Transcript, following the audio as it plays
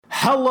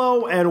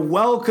Hello and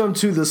welcome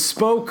to the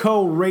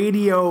Spoko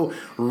Radio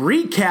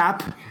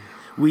recap.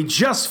 We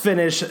just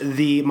finished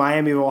the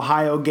Miami of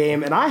Ohio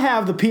game, and I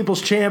have the People's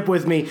Champ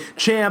with me.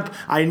 Champ,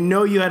 I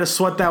know you had to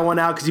sweat that one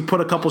out because you put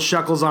a couple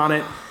shekels on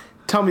it.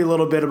 Tell me a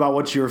little bit about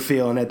what you were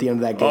feeling at the end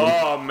of that game.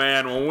 Oh,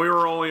 man, when we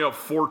were only up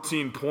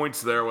 14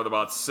 points there with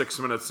about 6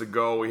 minutes to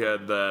go, we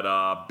had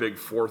that big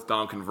fourth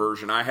down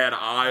conversion. I had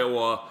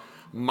Iowa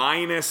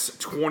minus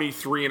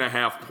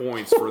 23.5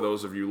 points for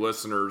those of you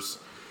listeners.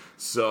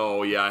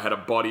 So, yeah, I had a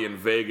buddy in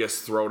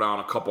Vegas throw down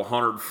a couple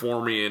hundred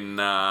for me in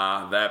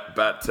that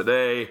bet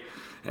today.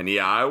 And,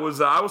 yeah, I was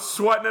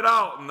sweating it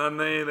out. And then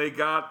they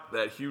got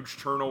that huge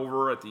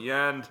turnover at the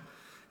end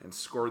and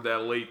scored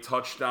that late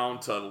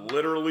touchdown to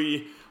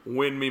literally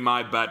win me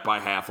my bet by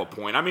half a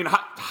point. I mean,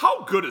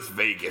 how good is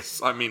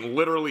Vegas? I mean,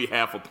 literally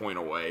half a point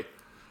away.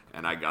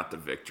 And I got the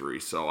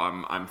victory, so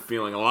I'm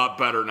feeling a lot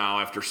better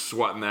now after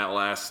sweating that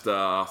last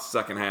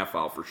second half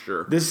out for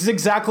sure. This is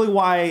exactly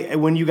why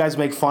when you guys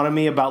make fun of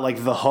me about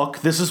like the hook,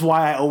 this is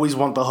why I always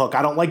want the hook.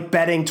 I don't like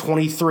betting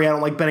 23. I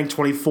don't like betting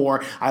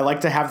 24. I like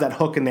to have that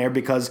hook in there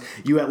because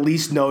you at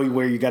least know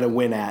where you got to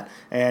win at.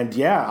 And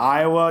yeah,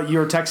 Iowa, you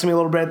were texting me a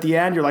little bit at the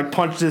end. You're like,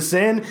 punch this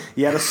in.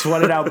 You had to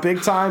sweat it out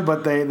big time,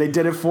 but they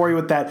did it for you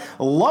with that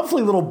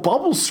lovely little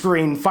bubble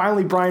screen.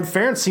 Finally, Brian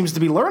Ferentz seems to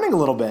be learning a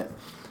little bit.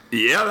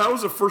 Yeah, that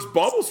was the first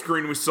bubble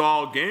screen we saw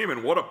all game,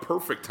 and what a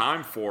perfect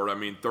time for it. I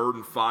mean, 3rd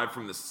and 5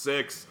 from the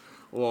 6.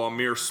 A little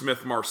Amir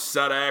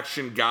Smith-Marset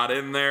action, got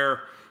in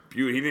there. He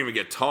didn't even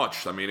get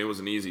touched. I mean, it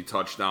was an easy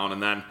touchdown,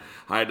 and then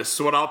I had to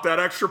sweat out that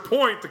extra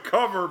point to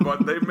cover,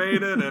 but they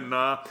made it, and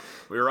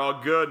we were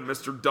all good.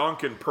 Mr.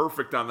 Duncan,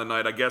 perfect on the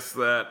night. I guess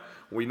that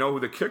we know who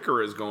the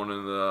kicker is going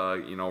into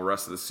the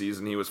rest of the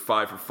season. He was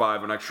 5 for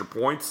 5 on extra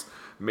points.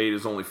 Made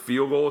his only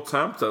field goal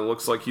attempt. It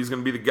looks like he's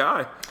going to be the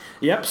guy.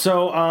 Yep,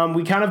 so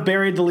we kind of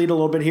buried the lead a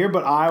little bit here,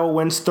 but Iowa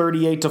wins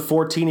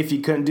 38-14 if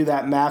you couldn't do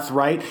that math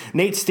right.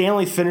 Nate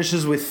Stanley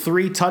finishes with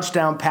 3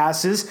 touchdown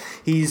passes.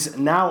 He's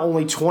now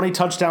only 20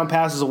 touchdown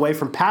passes away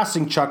from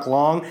passing Chuck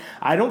Long.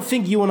 I don't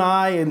think you and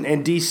I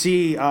and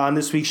DC on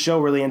this week's show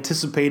really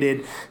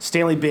anticipated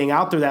Stanley being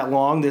out there that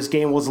long. This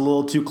game was a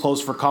little too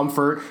close for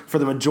comfort for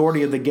the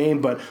majority of the game,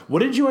 but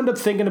what did you end up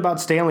thinking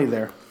about Stanley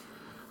there?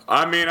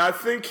 I mean, I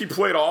think he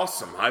played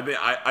awesome.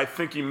 I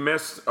think he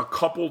missed a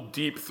couple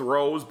deep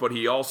throws, but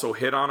he also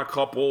hit on a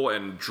couple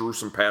and drew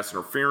some pass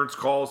interference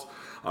calls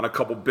on a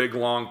couple big,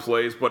 long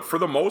plays. But for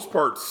the most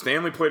part,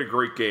 Stanley played a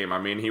great game. I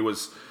mean,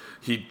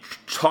 he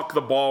tucked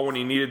the ball when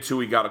he needed to.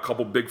 He got a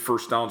couple big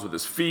first downs with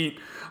his feet.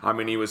 I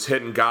mean, he was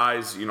hitting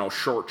guys,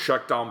 short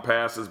check down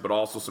passes, but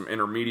also some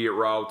intermediate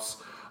routes.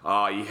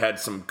 He had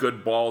some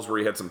good balls where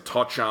he had some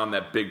touch on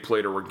that big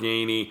play to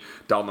Reganey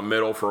down the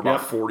middle for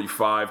about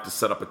 45 to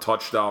set up a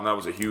touchdown. That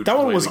was a huge play. That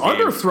one was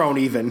underthrown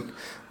even.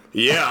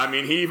 Yeah, I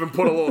mean, he even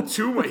put a little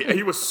too much.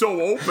 He was so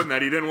open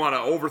that he didn't want to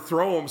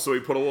overthrow him, so he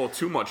put a little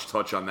too much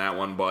touch on that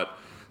one, but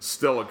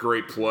still a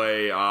great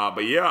play.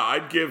 But yeah,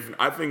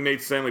 I think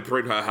Nate Stanley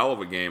played a hell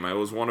of a game. It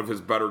was one of his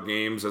better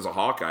games as a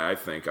Hawkeye, I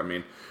think. I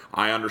mean,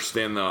 I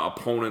understand the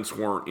opponents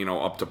weren't,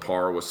 up to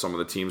par with some of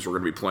the teams we're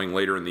going to be playing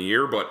later in the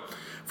year, but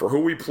for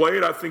who we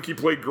played, I think he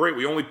played great.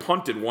 We only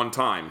punted one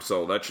time,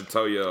 so that should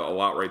tell you a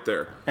lot right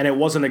there. And it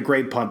wasn't a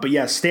great punt. But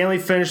yeah, Stanley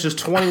finishes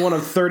 21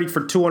 of 30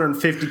 for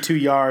 252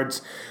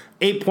 yards,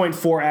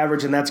 8.4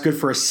 average, and that's good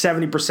for a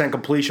 70%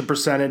 completion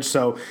percentage.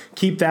 So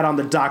keep that on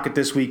the docket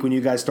this week when you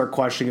guys start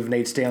questioning if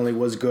Nate Stanley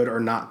was good or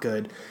not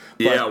good.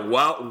 Yeah,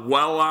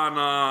 well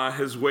on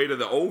his way to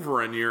the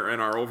over in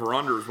our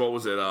over-unders. What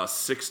was it,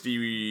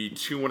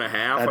 62.5,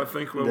 I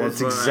think?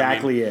 That's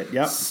exactly it,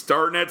 yep.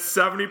 Starting at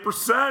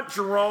 70%,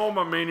 Jerome.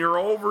 I mean, your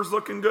over's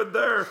looking good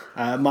there.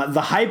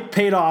 The hype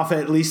paid off,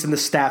 at least in the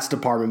stats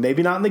department.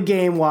 Maybe not in the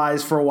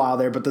game-wise for a while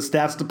there, but the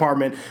stats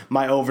department,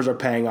 my overs are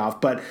paying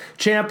off. But,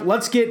 Champ,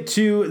 let's get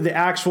to the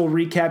actual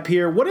recap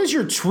here. What is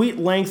your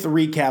tweet-length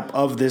recap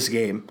of this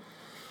game?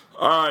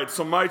 All right,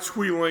 so my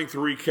tweet length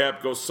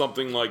recap goes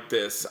something like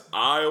this.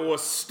 Iowa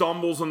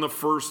stumbles in the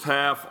first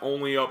half,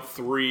 only up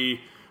 3,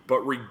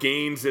 but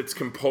regains its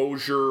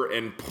composure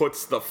and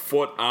puts the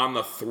foot on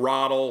the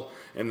throttle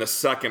in the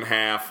second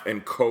half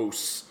and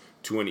coasts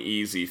to an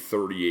easy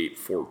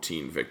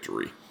 38-14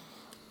 victory.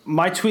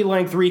 My tweet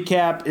length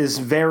recap is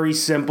very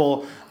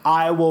simple.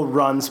 Iowa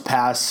runs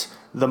past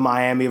the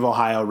Miami of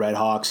Ohio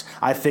Redhawks.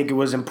 I think it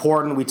was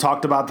important. We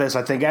talked about this.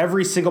 I think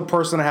every single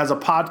person that has a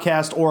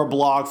podcast or a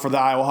blog for the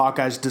Iowa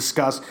Hawkeyes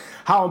discussed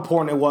how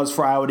important it was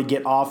for Iowa to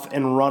get off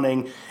and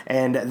running,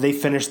 and they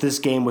finished this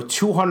game with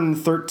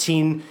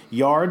 213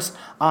 yards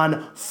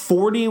on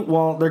 40,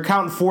 well, they're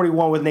counting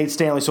 41 with Nate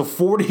Stanley, so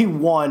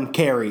 41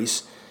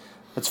 carries.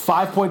 That's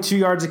 5.2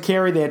 yards a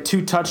carry. They had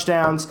 2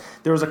 touchdowns.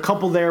 There was a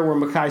couple there where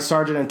Mekhi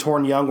Sargent and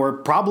Torn Young were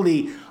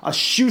probably a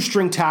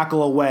shoestring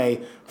tackle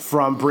away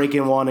from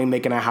breaking one and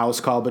making a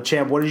house call. But,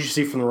 Champ, what did you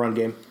see from the run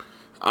game?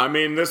 I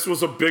mean, this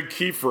was a big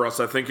key for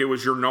us. I think it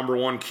was your number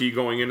one key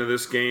going into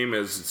this game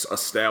is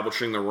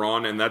establishing the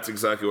run, and that's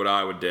exactly what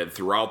Iowa did.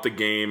 Throughout the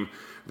game,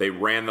 they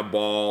ran the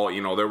ball.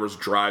 There was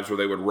drives where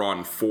they would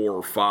run 4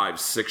 or 5,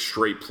 6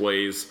 straight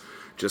plays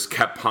just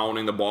kept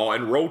pounding the ball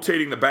and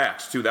rotating the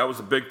backs, too. That was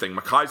a big thing.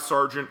 Mekhi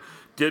Sargent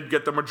did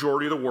get the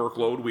majority of the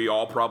workload. We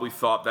all probably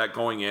thought that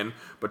going in.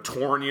 But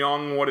Torrin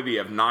Young, what did he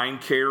have? 9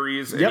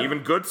 carries? And even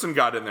Goodson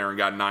got in there and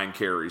got 9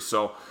 carries.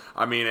 So,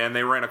 I mean, and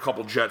they ran a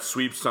couple jet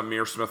sweeps to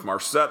Ihmir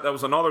Smith-Marsette. That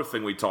was another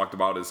thing we talked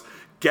about, is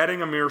getting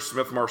Ihmir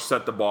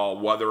Smith-Marsette the ball,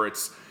 whether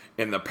it's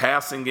in the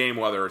passing game,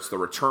 whether it's the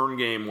return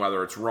game,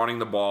 whether it's running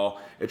the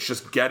ball. It's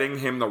just getting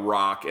him the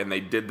rock, and they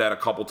did that a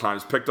couple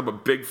times. Picked up a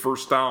big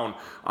first down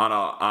on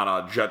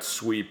a jet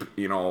sweep,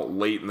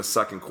 late in the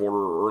second quarter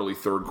or early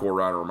third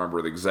quarter. I don't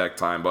remember the exact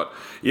time. But,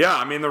 yeah,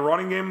 I mean, the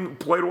running game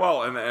played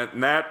well,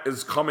 and that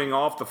is coming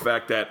off the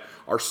fact that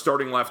our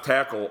starting left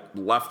tackle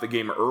left the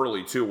game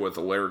early, too, with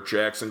Alaric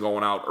Jackson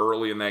going out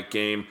early in that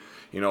game.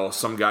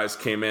 Some guys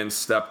came in,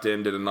 stepped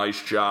in, did a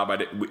nice job.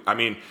 I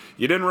mean,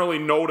 you didn't really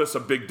notice a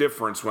big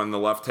difference when the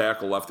left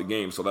tackle left the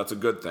game, so that's a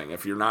good thing.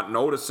 If you're not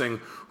noticing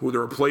who the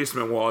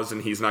replacement was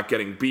and he's not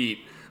getting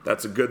beat,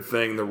 that's a good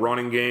thing. The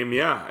running game,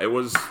 yeah, it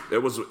was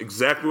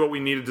exactly what we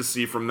needed to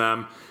see from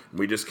them.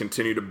 We just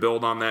continue to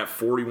build on that.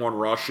 41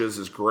 rushes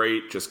is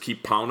great. Just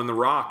keep pounding the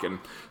rock and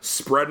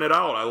spreading it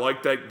out. I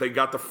like that they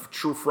got the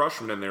true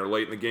freshman in there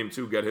late in the game,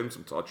 too. Get him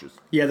some touches.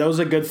 Yeah, that was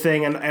a good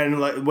thing.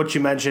 And what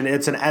you mentioned,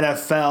 it's an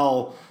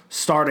NFL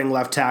starting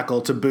left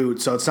tackle to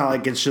boot, so it's not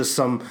like it's just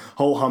some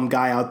ho-hum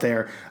guy out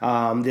there.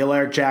 The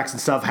Alaric Jackson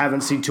stuff,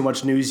 haven't seen too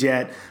much news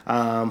yet.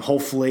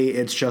 Hopefully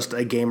it's just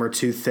a game or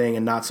two thing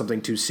and not something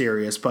too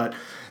serious. But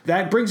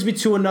that brings me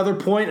to another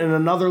point and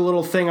another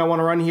little thing I want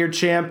to run here,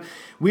 champ.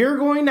 We are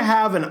going to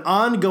have an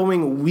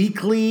ongoing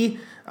weekly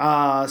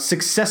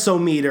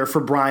successometer for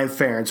Brian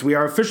Ferentz. We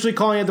are officially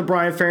calling it the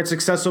Brian Ferentz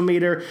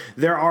successometer.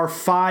 There are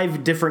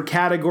 5 different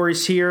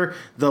categories here.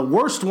 The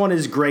worst one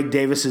is Greg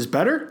Davis is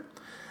better.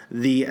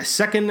 The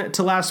second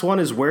to last one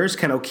is where's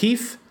Ken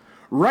O'Keefe.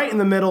 Right in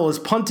the middle is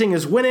punting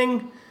is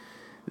winning.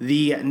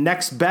 The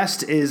next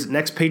best is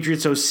next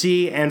Patriots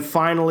OC. And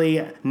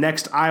finally,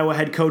 next Iowa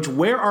head coach.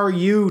 Where are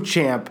you,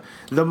 champ?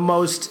 The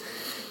most,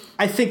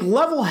 I think,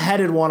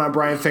 level-headed one on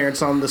Brian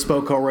Ferentz on the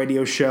Spoko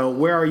radio show.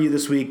 Where are you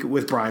this week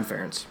with Brian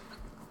Ferentz?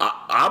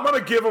 I'm going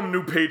to give him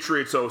new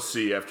Patriots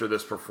OC after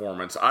this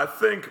performance. I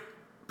think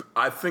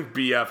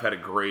BF had a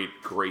great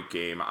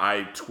game.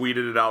 I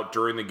tweeted it out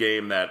during the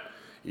game that,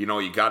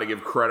 you got to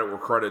give credit where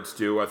credit's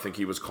due. I think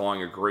he was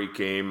calling a great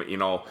game.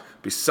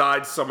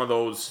 Besides some of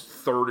those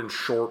third and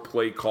short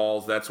play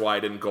calls, that's why I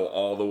didn't go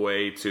all the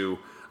way to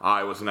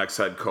Iowa's next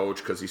head coach,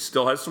 because he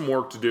still has some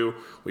work to do.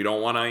 We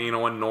don't want to,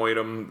 annoy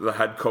him, the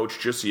head coach,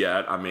 just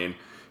yet. I mean,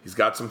 he's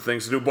got some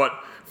things to do. But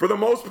for the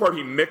most part,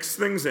 he mixed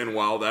things in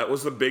well. That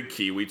was the big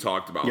key we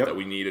talked about, that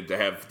we needed to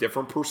have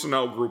different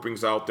personnel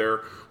groupings out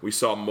there. We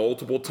saw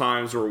multiple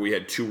times where we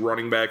had 2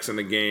 running backs in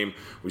the game.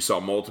 We saw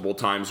multiple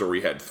times where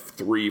we had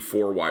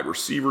 3-4 wide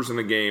receivers in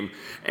the game.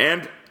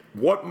 And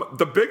what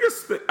the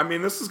biggest thing, I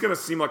mean, this is going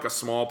to seem like a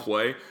small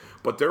play,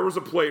 but there was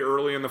a play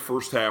early in the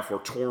first half where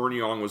Torrin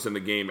Young was in the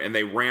game, and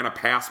they ran a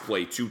pass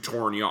play to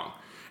Torrin Young.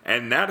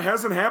 And that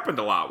hasn't happened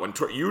a lot.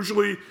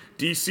 Usually,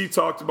 DC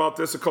talked about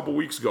this a couple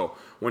weeks ago.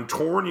 When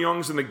Torrin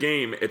Young's in the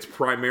game, it's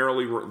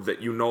primarily that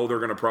they're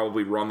going to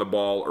probably run the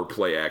ball or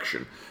play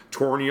action.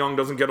 Torrin Young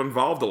doesn't get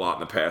involved a lot in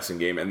the passing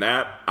game. And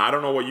that, I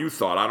don't know what you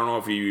thought. I don't know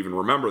if you even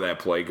remember that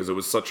play, because it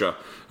was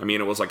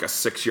it was like a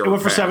 6-yard pass. It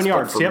went for 7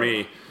 yards, for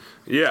me,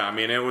 yeah, I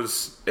mean, it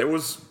was.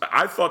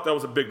 I thought that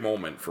was a big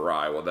moment for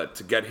Iowa,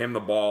 to get him the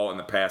ball in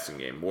the passing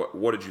game.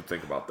 What did you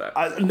think about that?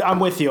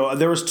 I'm with you.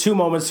 There was 2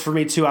 moments for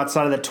me too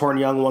outside of that Torrin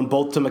Young one,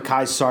 both to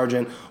Mekhi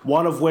Sargent.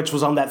 One of which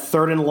was on that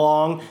 3rd and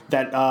long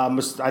that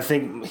I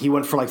think he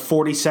went for like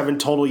 47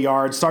 total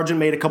yards. Sargent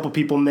made a couple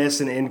people miss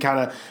and kind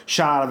of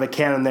shot out of a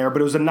cannon there, but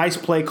it was a nice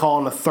play call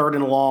on the 3rd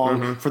and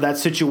long for that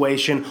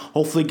situation.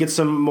 Hopefully, get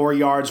some more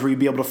yards where you'd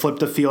be able to flip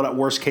the field at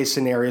worst case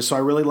scenario. So I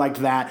really liked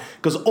that,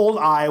 because old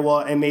Iowa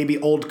and maybe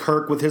old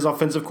Kirk with his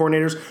offensive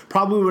coordinators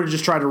probably would have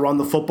just tried to run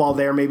the football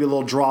there, maybe a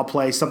little draw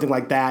play, something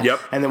like that,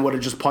 and then would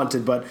have just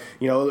punted. But,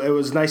 it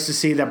was nice to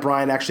see that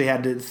Brian actually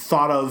had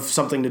thought of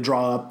something to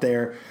draw up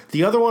there.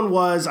 The other one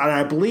was, and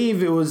I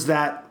believe it was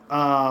that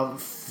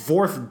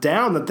 4th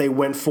down that they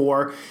went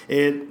for.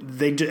 It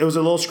was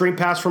a little screen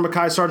pass from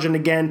Mekhi Sargent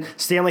again.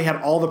 Stanley had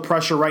all the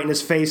pressure right in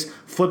his face,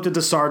 flipped it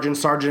to Sargent.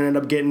 Sargent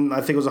ended up getting, I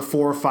think it was a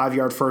 4 or 5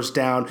 yard first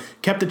down,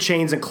 kept the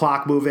chains and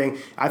clock moving.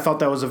 I thought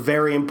that was a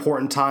very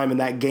important time in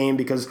that game,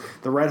 because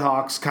the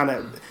Redhawks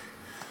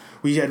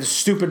we had a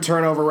stupid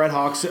turnover.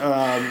 Redhawks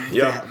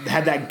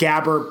had that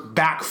Gabbert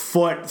back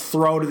foot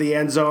throw to the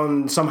end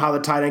zone. Somehow the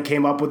tight end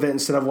came up with it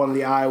instead of one of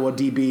the Iowa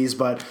DBs.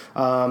 But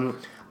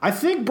I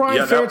think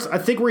Brian Ferentz, I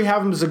think we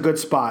have him as a good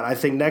spot. I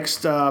think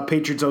next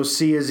Patriots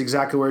OC is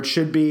exactly where it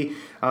should be.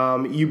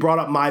 You brought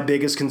up my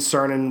biggest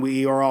concern, and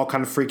we are all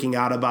kind of freaking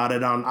out about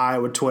it on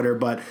Iowa Twitter.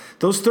 But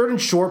those 3rd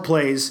and short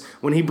plays,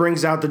 when he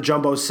brings out the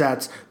jumbo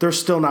sets, they're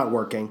still not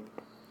working.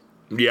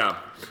 Yeah.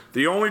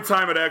 The only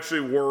time it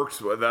actually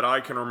worked that I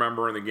can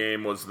remember in the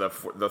game was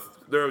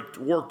it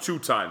worked 2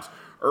 times.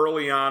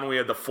 early on, we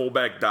had the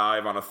fullback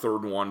dive on a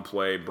 3rd and 1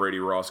 play. Brady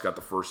Ross got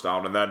the first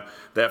down. And then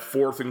that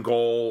 4th and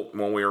goal,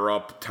 when we were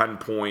up 10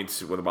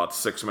 points with about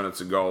 6 minutes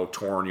to go,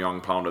 Torrin Young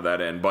pounded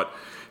that in. But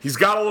he's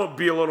got to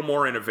be a little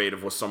more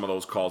innovative with some of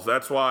those calls.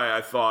 That's why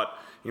I thought,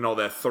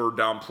 that 3rd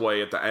down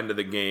play at the end of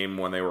the game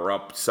when they were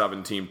up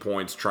 17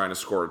 points trying to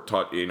score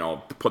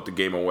put the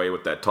game away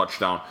with that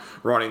touchdown,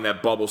 running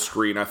that bubble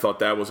screen. I thought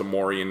that was a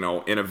more,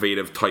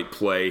 innovative type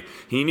play.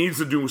 He needs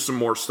to do some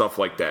more stuff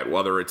like that,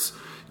 whether it's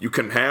you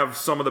can have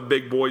some of the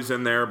big boys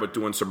in there, but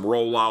doing some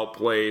rollout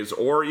plays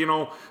or,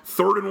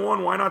 3rd and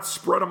 1, why not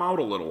spread them out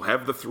a little?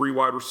 Have the 3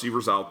 wide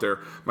receivers out there.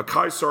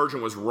 Mekhi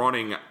Sargent was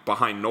running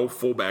behind no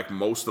fullback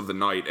most of the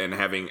night and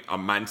having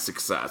immense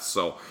success.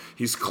 So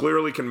he's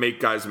clearly can make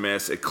guys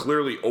miss. It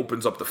clearly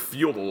opens up the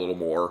field a little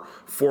more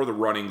for the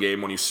running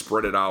game when you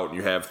spread it out and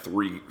you have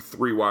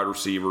three wide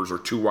receivers or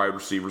 2 wide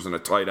receivers and a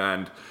tight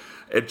end.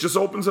 It just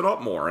opens it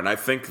up more. And I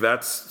think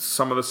that's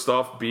some of the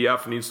stuff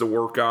BF needs to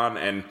work on.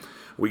 And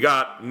we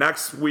got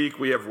next week,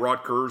 we have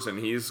Rutgers, and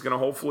he's going to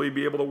hopefully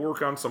be able to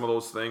work on some of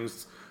those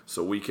things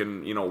so we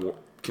can,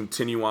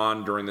 continue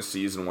on during the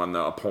season when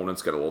the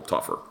opponents get a little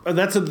tougher.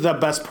 That's the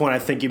best point I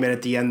think you made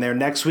at the end there.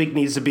 Next week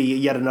needs to be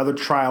yet another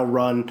trial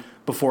run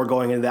before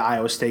going into the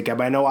Iowa State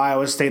game. I know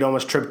Iowa State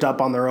almost tripped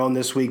up on their own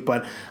this week,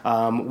 but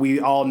we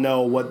all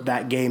know what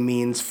that game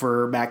means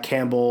for Matt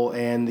Campbell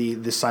and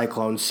the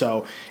Cyclones.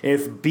 So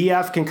if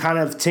BF can kind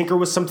of tinker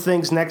with some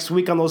things next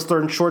week on those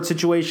 3rd and short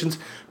situations,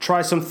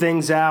 try some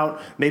things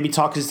out, maybe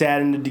talk his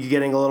dad into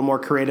getting a little more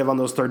creative on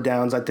those 3rd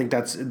downs, I think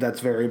that's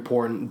very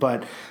important.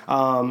 But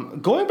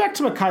going back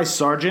to Mekhi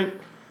Sargent,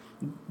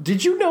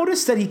 did you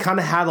notice that he kind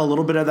of had a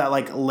little bit of that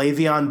like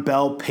Le'Veon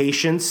Bell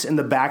patience in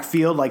the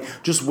backfield, like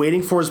just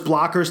waiting for his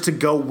blockers to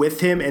go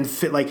with him and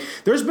fit? Like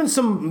there's been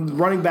some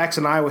running backs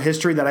in Iowa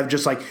history that I've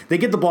just like they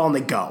get the ball and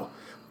they go.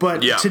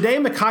 But today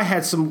Mekhi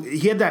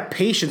had that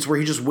patience where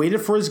he just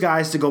waited for his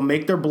guys to go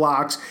make their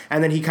blocks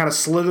and then he kind of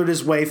slithered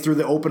his way through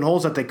the open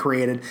holes that they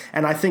created.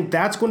 And I think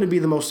that's going to be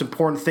the most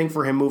important thing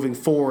for him moving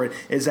forward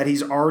is that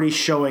he's already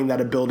showing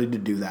that ability to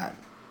do that.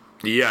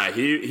 Yeah,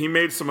 he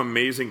made some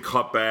amazing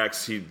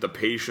cutbacks. The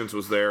patience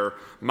was there.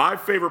 My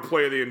favorite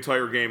play of the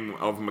entire game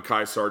of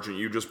Mekhi Sargent,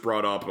 you just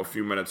brought up a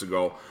few minutes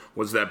ago,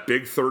 was that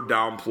big 3rd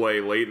down play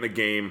late in the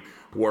game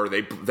where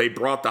they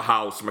brought the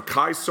house.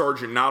 Mekhi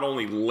Sargent not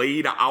only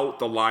laid out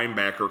the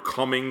linebacker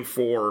coming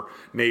for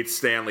Nate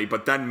Stanley,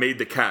 but then made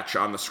the catch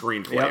on the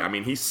screen play. Yep. I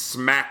mean, he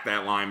smacked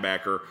that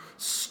linebacker,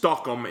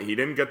 stuck him. He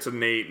didn't get to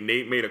Nate.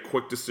 Nate made a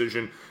quick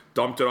decision,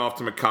 dumped it off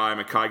to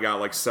Mekhi. Mekhi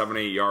got like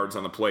 7-8 yards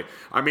on the play.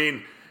 I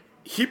mean,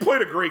 he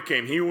played a great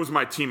game. He was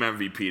my team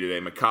MVP today,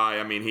 Mekhi.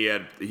 I mean,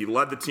 he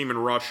led the team in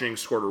rushing,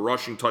 scored a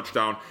rushing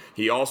touchdown.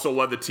 He also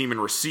led the team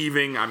in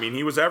receiving. I mean,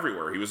 he was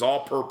everywhere. He was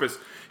all-purpose.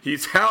 He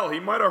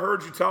might have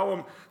heard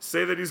you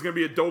say that he's going to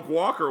be a Doak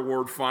Walker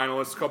Award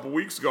finalist a couple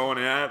weeks ago,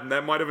 and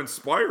that might have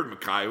inspired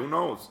Mekhi. Who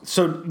knows?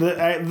 So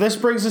this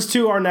brings us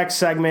to our next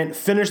segment.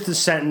 Finish the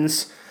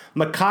sentence.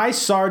 Mekhi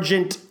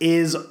Sargent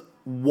is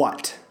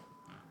what?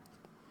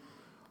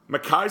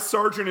 Mekhi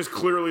Sargent is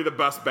clearly the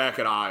best back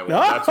at Iowa.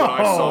 Oh. That's what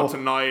I saw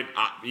tonight.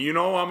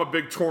 I'm a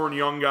big Torrin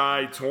Young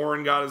guy.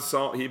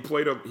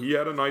 Torrin he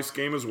had a nice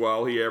game as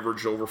well. He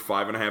averaged over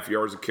 5.5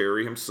 yards a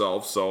carry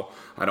himself, so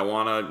I don't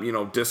want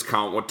to,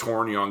 discount what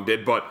Torrin Young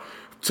did. But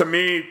to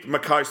me,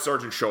 Mekhi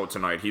Sargent showed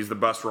tonight. He's the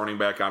best running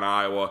back on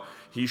Iowa.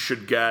 He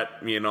should get,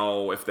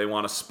 if they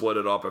want to split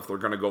it up, if they're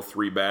going to go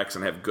 3 backs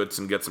and have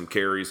Goodson get some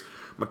carries,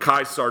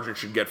 Mekhi Sargent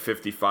should get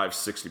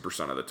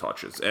 55-60% of the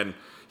touches. And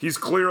he's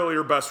clearly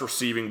your best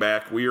receiving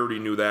back. We already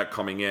knew that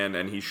coming in,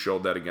 and he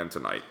showed that again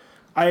tonight.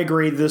 I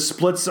agree. The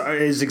splits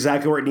is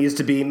exactly where it needs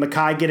to be.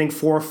 Mekhi getting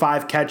 4 or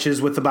 5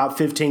 catches with about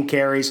 15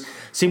 carries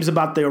seems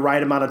about the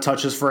right amount of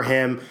touches for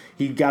him.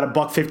 He got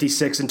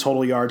 $156 in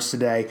total yards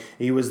today.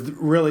 He was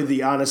really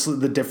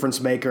the difference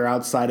maker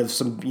outside of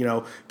some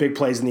big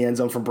plays in the end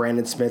zone from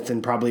Brandon Smith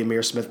and probably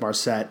Amir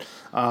Smith-Marset.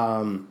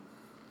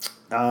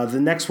 The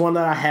next one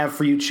that I have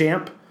for you,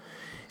 champ,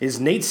 is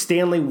Nate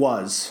Stanley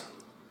was.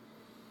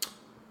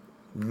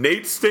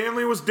 Nate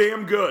Stanley was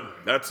damn good.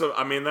 That's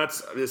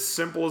as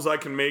simple as I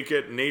can make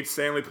it. Nate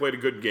Stanley played a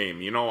good game.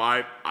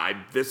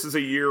 This is a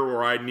year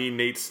where I need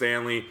Nate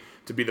Stanley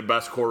to be the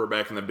best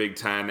quarterback in the Big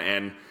Ten,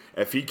 and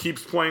if he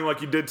keeps playing like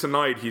he did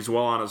tonight, he's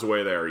well on his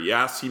way there.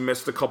 Yes, he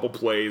missed a couple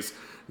plays.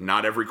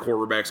 Not every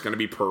quarterback's going to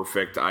be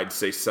perfect. I'd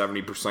say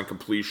 70%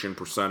 completion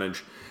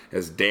percentage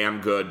is damn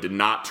good. Did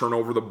not turn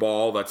over the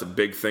ball. That's a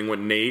big thing with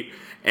Nate.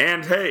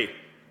 And hey,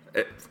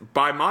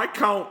 by my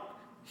count,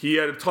 he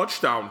had a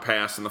touchdown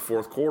pass in the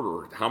 4th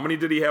quarter. How many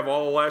did he have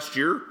all last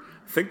year?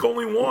 I think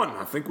only 1.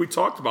 I think we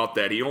talked about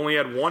that. He only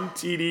had 1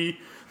 TD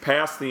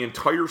pass the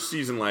entire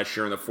season last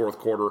year in the 4th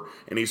quarter,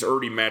 and he's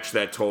already matched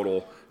that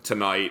total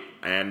tonight.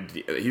 And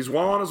he's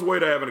well on his way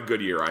to having a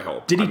good year, I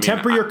hope. Did he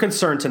temper your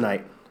concern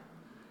tonight?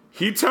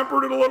 He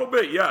tempered it a little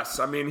bit, yes.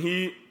 I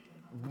mean,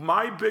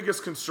 my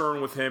biggest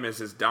concern with him is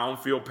his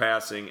downfield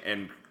passing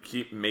and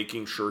keep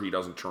making sure he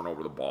doesn't turn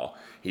over the ball.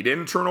 He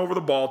didn't turn over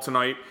the ball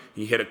tonight.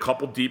 He hit a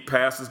couple deep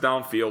passes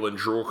downfield and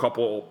drew a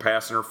couple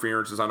pass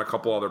interferences on a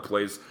couple other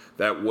plays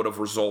that would have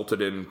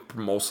resulted in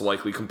most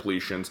likely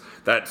completions.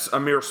 That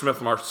Amir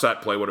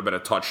Smith-Marset play would have been a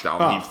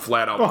touchdown. He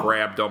flat out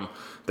grabbed him.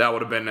 That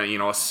would have been a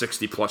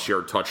 60-plus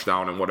yard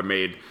touchdown and would have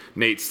made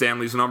Nate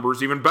Stanley's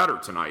numbers even better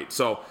tonight.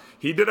 So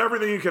he did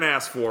everything you can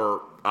ask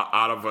for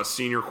out of a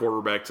senior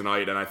quarterback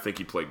tonight, and I think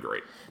he played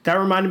great. That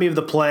reminded me of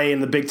the play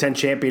in the Big Ten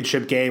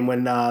championship game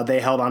when they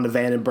held on to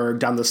Vandenberg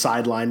down the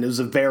sideline. It was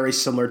a very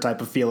similar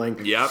type of feeling.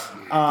 Yep,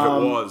 it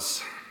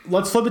was.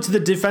 Let's flip it to the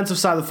defensive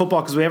side of the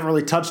football because we haven't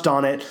really touched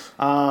on it.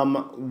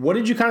 What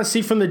did you kind of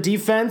see from the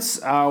defense?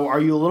 Are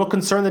you a little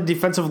concerned the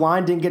defensive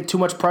line didn't get too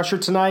much pressure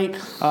tonight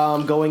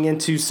going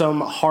into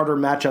some harder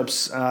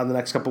matchups the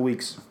next couple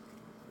weeks?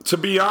 To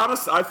be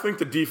honest, I think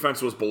the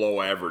defense was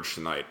below average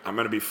tonight. I'm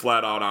going to be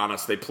flat out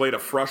honest. They played a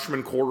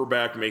freshman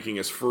quarterback making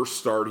his first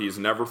start. He's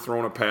never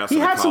thrown a pass in a college game.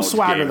 He had some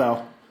swagger,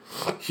 though.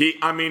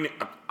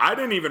 I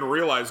didn't even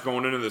realize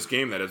going into this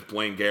game that it's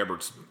Blaine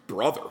Gabbert's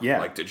brother.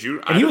 Yeah. Did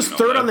you? And he was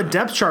third on the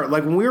depth chart.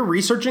 When we were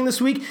researching this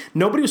week,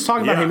 nobody was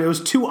talking about him. It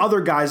was two other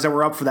guys that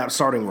were up for that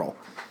starting role.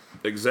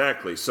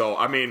 Exactly. So,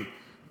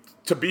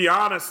 to be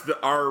honest,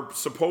 our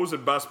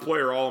supposed best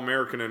player,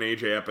 All-American in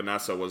A.J.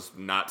 Epinesa, was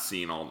not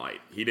seen all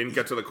night. He didn't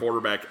get to the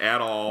quarterback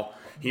at all.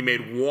 He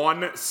made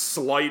one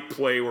slight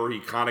play where he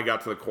kind of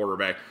got to the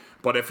quarterback.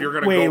 But if you're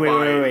going to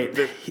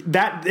Wait.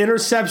 That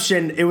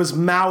interception, it was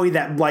Maui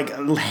that,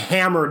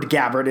 hammered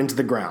Gabbert into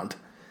the ground.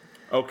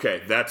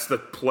 Okay, that's the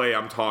play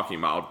I'm talking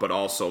about. But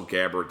also,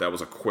 Gabbert, that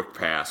was a quick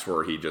pass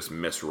where he just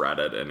misread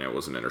it, and it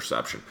was an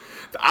interception.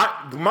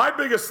 My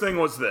biggest thing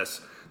was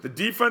this. The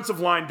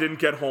defensive line didn't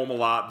get home a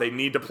lot. They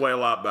need to play a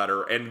lot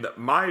better. And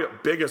my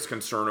biggest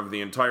concern of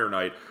the entire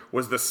night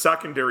was the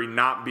secondary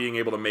not being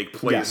able to make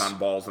plays on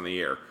balls in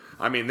the air.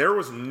 There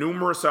was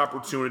numerous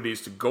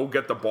opportunities to go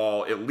get the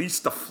ball, at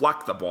least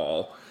deflect the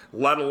ball,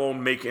 let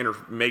alone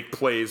make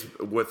plays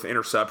with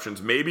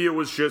interceptions. Maybe it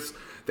was just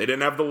they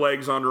didn't have the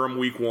legs under them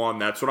week one.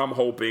 That's what I'm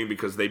hoping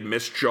because they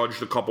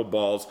misjudged a couple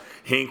balls.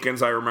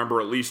 Hankins, I remember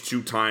at least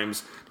 2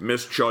 times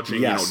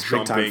misjudging,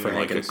 jumping,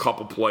 a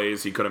couple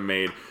plays he could have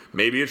made.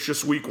 Maybe it's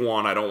just week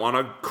one. I don't want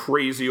to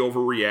crazy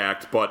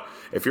overreact, but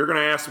if you're going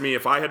to ask me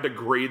if I had to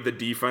grade the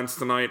defense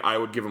tonight, I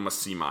would give them a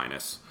C-.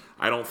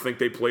 I don't think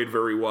they played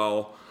very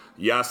well.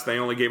 Yes, they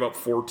only gave up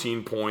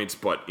 14 points,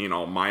 but,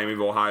 Miami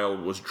of Ohio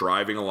was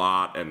driving a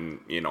lot and,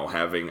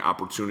 having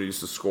opportunities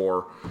to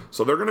score.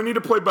 So they're going to need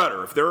to play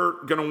better. If they're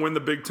going to win the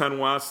Big Ten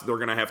West, they're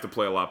going to have to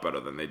play a lot better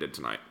than they did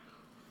tonight.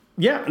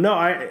 Yeah,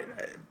 no,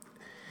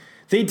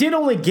 they did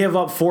only give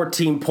up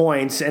 14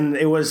 points, and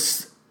it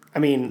was,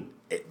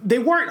 they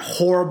weren't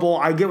horrible.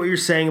 I get what you're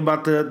saying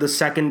about the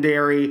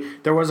secondary.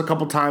 There was a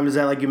couple times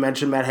that, like you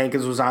mentioned, Matt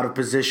Hankins was out of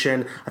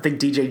position. I think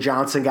DJ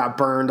Johnson got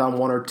burned on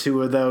 1 or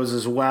 2 of those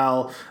as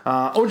well.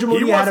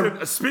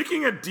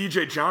 Speaking of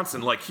DJ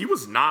Johnson, he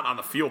was not on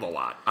the field a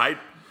lot.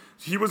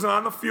 He was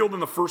on the field in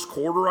the first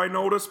quarter, I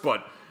noticed,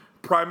 but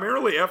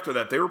primarily after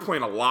that, they were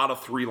playing a lot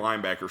of 3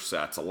 linebacker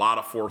sets, a lot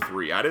of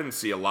 4-3. I didn't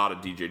see a lot of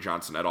DJ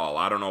Johnson at all.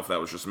 I don't know if that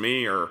was just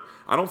me or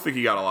I don't think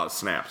he got a lot of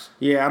snaps.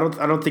 Yeah, I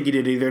don't think he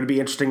did either. It'd be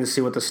interesting to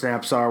see what the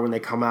snaps are when they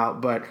come out.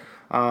 But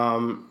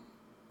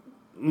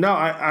no,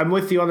 I'm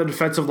with you on the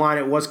defensive line.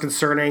 It was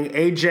concerning.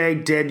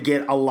 AJ did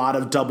get a lot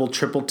of double,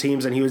 triple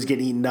teams, and he was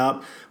getting eaten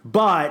up.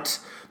 But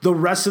the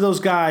rest of those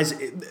guys,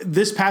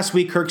 this past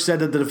week, Kirk said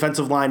that the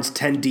defensive line's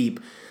 10 deep.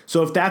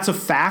 So if that's a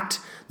fact,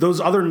 those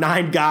other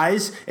 9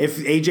 guys, if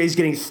AJ's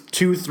getting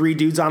 2-3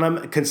 dudes on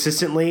him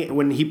consistently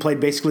when he played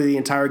basically the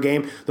entire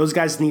game, those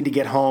guys need to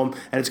get home,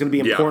 and it's going to be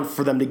important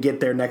for them to get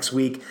there next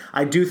week.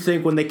 I do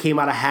think when they came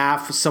out of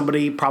half,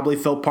 somebody, probably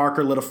Phil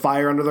Parker, lit a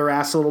fire under their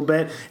ass a little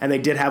bit, and they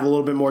did have a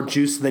little bit more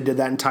juice than they did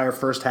that entire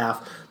first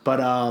half.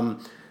 But, I'm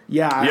with you.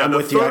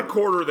 The third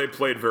quarter, they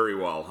played very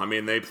well.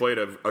 They played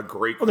a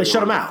great quarter. They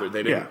shut them out.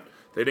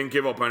 They didn't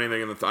give up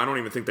anything I don't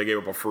even think they gave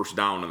up a first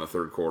down in the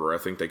third quarter. I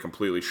think they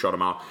completely shut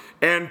them out.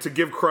 And to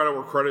give credit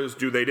where credit is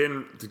due, they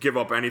didn't give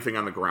up anything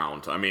on the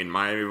ground.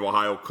 Miami of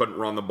Ohio couldn't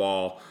run the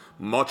ball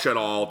much at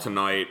all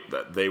tonight.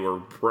 They were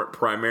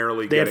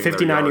primarily They had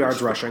 59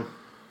 yards rushing.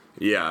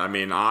 Yeah,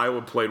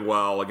 Iowa played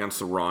well against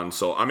the run.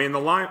 So, the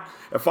line,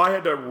 if I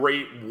had to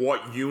rate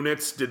what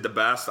units did the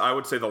best, I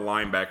would say the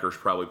linebackers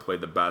probably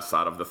played the best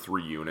out of the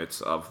 3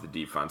 units of the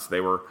defense.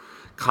 They were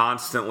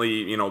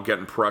constantly,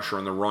 getting pressure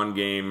in the run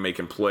game,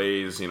 making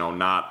plays,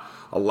 not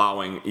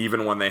allowing,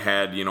 even when they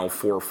had, 4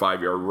 or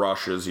 5 yard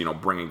rushes,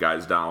 bringing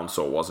guys down.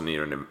 So it wasn't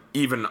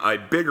even a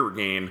bigger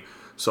gain.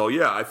 So,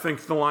 yeah, I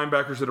think the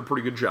linebackers did a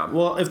pretty good job.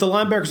 Well, if the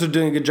linebackers are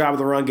doing a good job of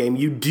the run game,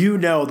 you do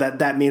know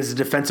that means the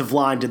defensive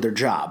line did their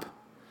job.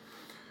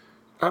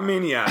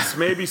 Yes,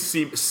 maybe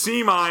C-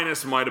 might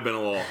have been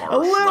a little harsh.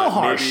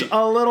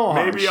 A little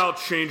harsh. Maybe I'll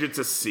change it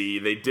to C.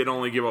 They did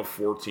only give up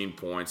 14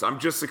 points. I'm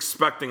just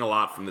expecting a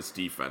lot from this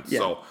defense. Yeah.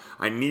 So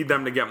I need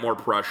them to get more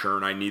pressure,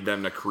 and I need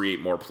them to create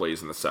more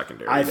plays in the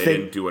secondary. They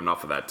didn't do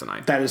enough of that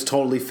tonight. That is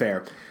totally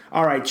fair.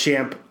 All right,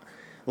 champ.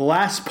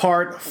 Last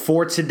part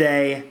for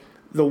today.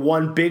 the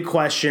one big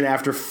question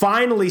after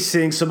finally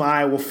seeing some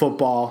Iowa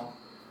football,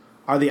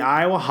 are the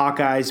Iowa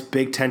Hawkeyes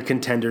Big Ten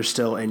contenders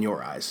still in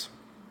your eyes?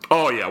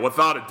 Oh, yeah,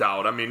 without a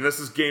doubt. I mean, this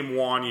is game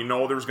one. You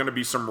know there's going to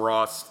be some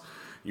rust.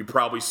 You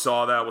probably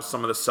saw that with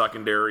some of the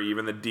secondary,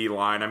 even the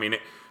D-line. I mean,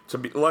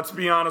 let's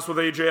be honest with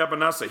A.J.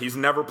 Epinesa. He's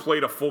never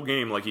played a full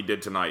game like he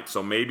did tonight.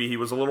 So maybe he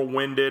was a little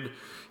winded.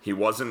 He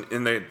wasn't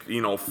in the,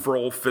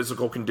 full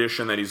physical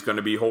condition that he's going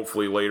to be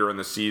hopefully later in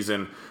the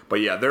season.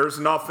 But, yeah, there's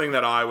nothing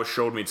that Iowa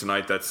showed me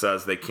tonight that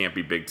says they can't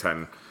be Big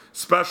Ten,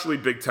 especially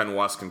Big Ten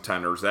West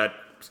contenders.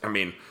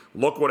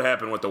 Look what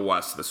happened with the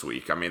West this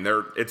week. I mean,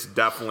 it's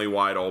definitely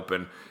wide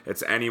open.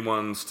 It's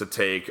anyone's to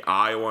take.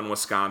 Iowa and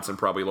Wisconsin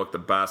probably look the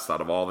best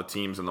out of all the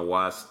teams in the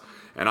West.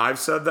 And I've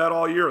said that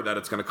all year, that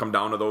it's going to come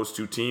down to those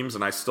two teams,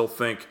 and I still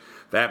think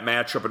that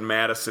matchup in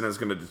Madison is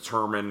going to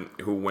determine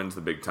who wins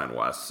the Big Ten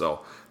West.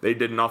 So they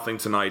did nothing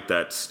tonight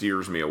that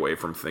steers me away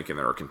from thinking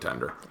they're a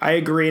contender. I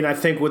agree, and I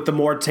think with the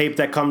more tape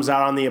that comes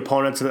out on the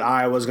opponents that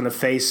Iowa's going to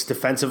face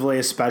defensively,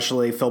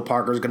 especially, Phil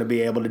Parker's going to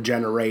be able to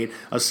generate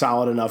a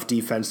solid enough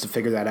defense to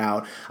figure that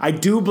out. I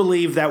do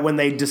believe that when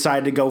they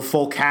decided to go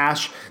full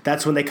cash,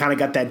 that's when they kind of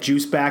got that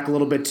juice back a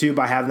little bit too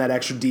by having that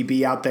extra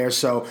DB out there.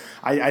 So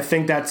I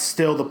think that's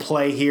still the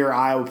play here.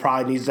 Iowa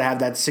probably needs to have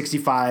that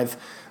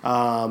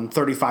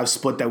 65-35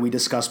 split that we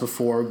discussed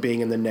before,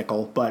 being in the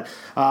nickel. But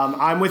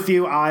I'm with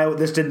you.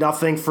 This did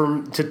nothing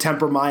to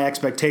temper my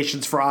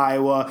expectations for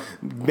Iowa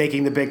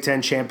making the Big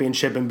Ten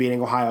championship and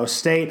beating Ohio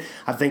State.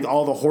 I think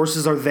all the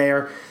horses are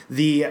there.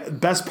 The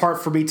best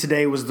part for me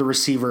today was the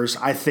receivers.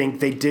 I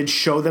think they did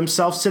show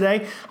themselves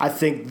today. I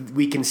think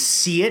we can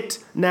see it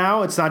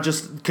now. It's not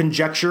just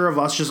conjecture of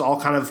us just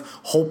all kind of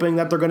hoping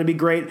that they're going to be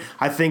great.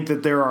 I think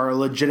that there are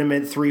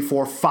legitimate 3,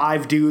 4,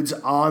 5 dudes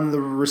on the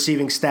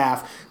receiving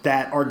staff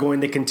that are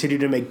going to continue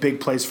to make big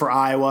plays for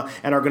Iowa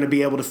and are going to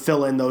be able to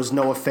fill in those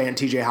Noah Fant,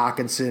 TJ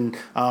Hawkinson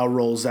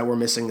roles that we're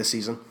missing this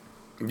season.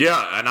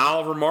 Yeah, and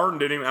Oliver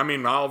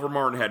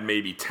Martin had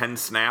maybe 10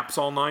 snaps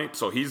all night,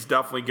 so he's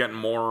definitely getting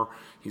more.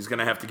 He's going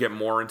to have to get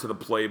more into the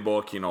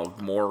playbook,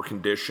 more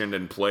conditioned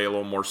and play a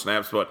little more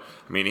snaps. But,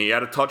 he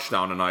had a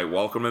touchdown tonight.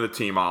 Welcome to the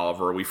team,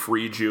 Oliver. We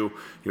freed you.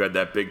 You had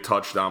that big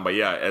touchdown. But,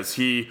 yeah, as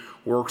he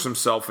works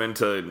himself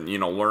into,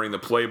 learning the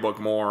playbook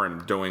more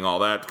and doing all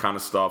that kind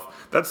of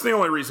stuff, that's the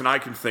only reason I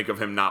can think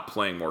of him not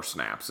playing more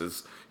snaps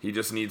is he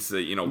just needs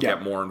to,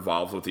 get more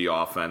involved with the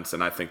offense,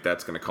 and I think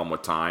that's going to come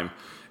with time.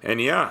 And,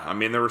 yeah,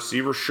 the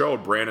receivers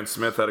showed. Brandon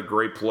Smith had a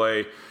great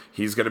play.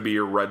 He's going to be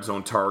your red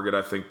zone target,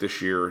 I think,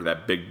 this year.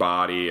 That big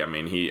body.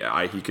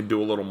 He could do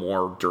a little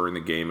more during the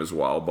game as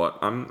well. But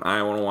I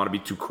don't want to be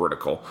too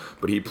critical.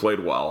 But he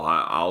played well.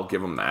 I'll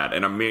give him that.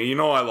 And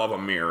Amir, I love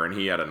Amir, and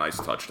he had a nice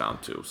touchdown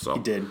too. So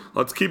he did.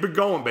 Let's keep it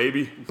going,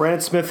 baby.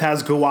 Brandon Smith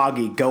has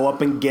Gawagi, go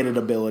up and get it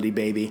ability,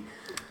 baby.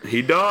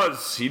 He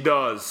does.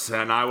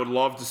 And I would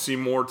love to see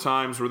more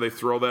times where they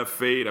throw that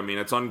fade.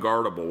 It's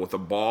unguardable. With the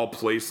ball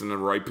placed in the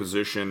right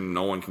position,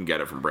 no one can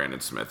get it from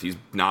Brandon Smith. He's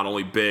not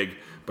only big,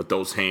 but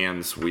those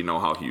hands, we know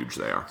how huge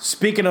they are.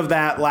 Speaking of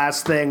that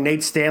last thing,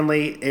 Nate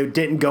Stanley, it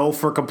didn't go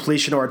for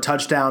completion or a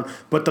touchdown,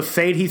 but the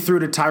fade he threw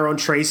to Tyrone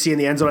Tracy in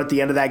the end zone at the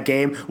end of that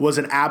game was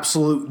an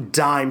absolute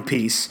dime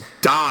piece.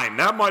 Dime.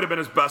 That might have been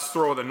his best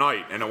throw of the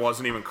night, and it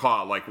wasn't even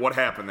caught. Like, what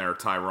happened there,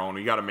 Tyrone?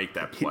 You got to make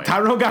that play.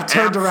 Tyrone got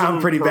turned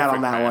around pretty bad on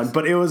that one,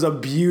 but it was a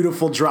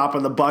beautiful drop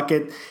in the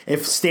bucket.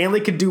 If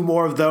Stanley could do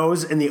more of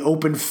those in the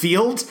open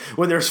field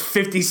when there's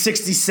 50,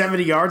 60,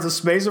 70 yards of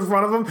space in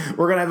front of him,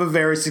 we're going to have a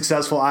very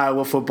successful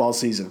Iowa football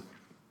season.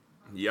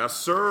 Yes,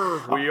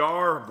 sir. We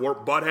are.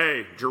 But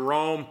hey,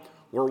 Jerome,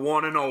 we're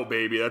 1-0,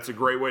 baby. That's a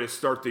great way to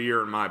start the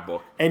year in my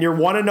book. And you're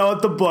 1-0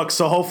 at the book,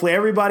 so hopefully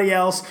everybody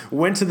else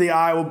went to the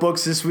Iowa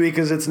books this week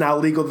because it's now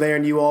legal there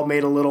and you all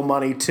made a little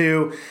money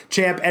too.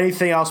 Champ,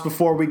 anything else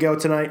before we go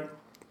tonight?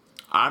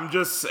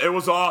 It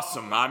was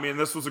awesome.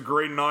 This was a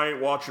great night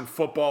watching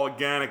football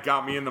again. It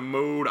got me in the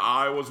mood.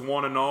 Iowa's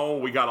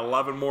 1-0. We got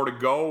 11 more to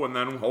go, and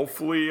then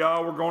hopefully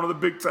we're going to the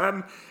Big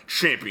Ten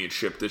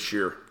championship this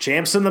year.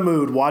 Champ's in the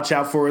mood. Watch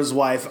out for his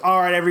wife.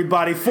 All right,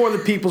 everybody, for the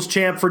People's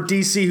Champ, for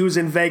DC, who's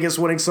in Vegas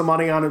winning some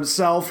money on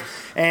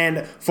himself,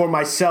 and for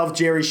myself,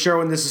 Jerry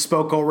Sherwin, this is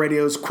Spoko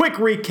Radio's quick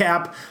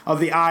recap of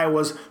the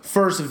Iowa's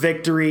first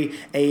victory,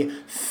 a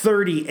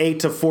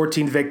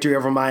 38-14 victory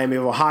over Miami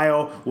of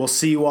Ohio. We'll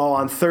see you all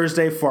on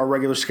Thursday for our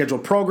regular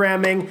scheduled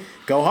programming.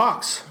 Go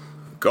Hawks!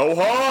 Go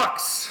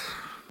Hawks!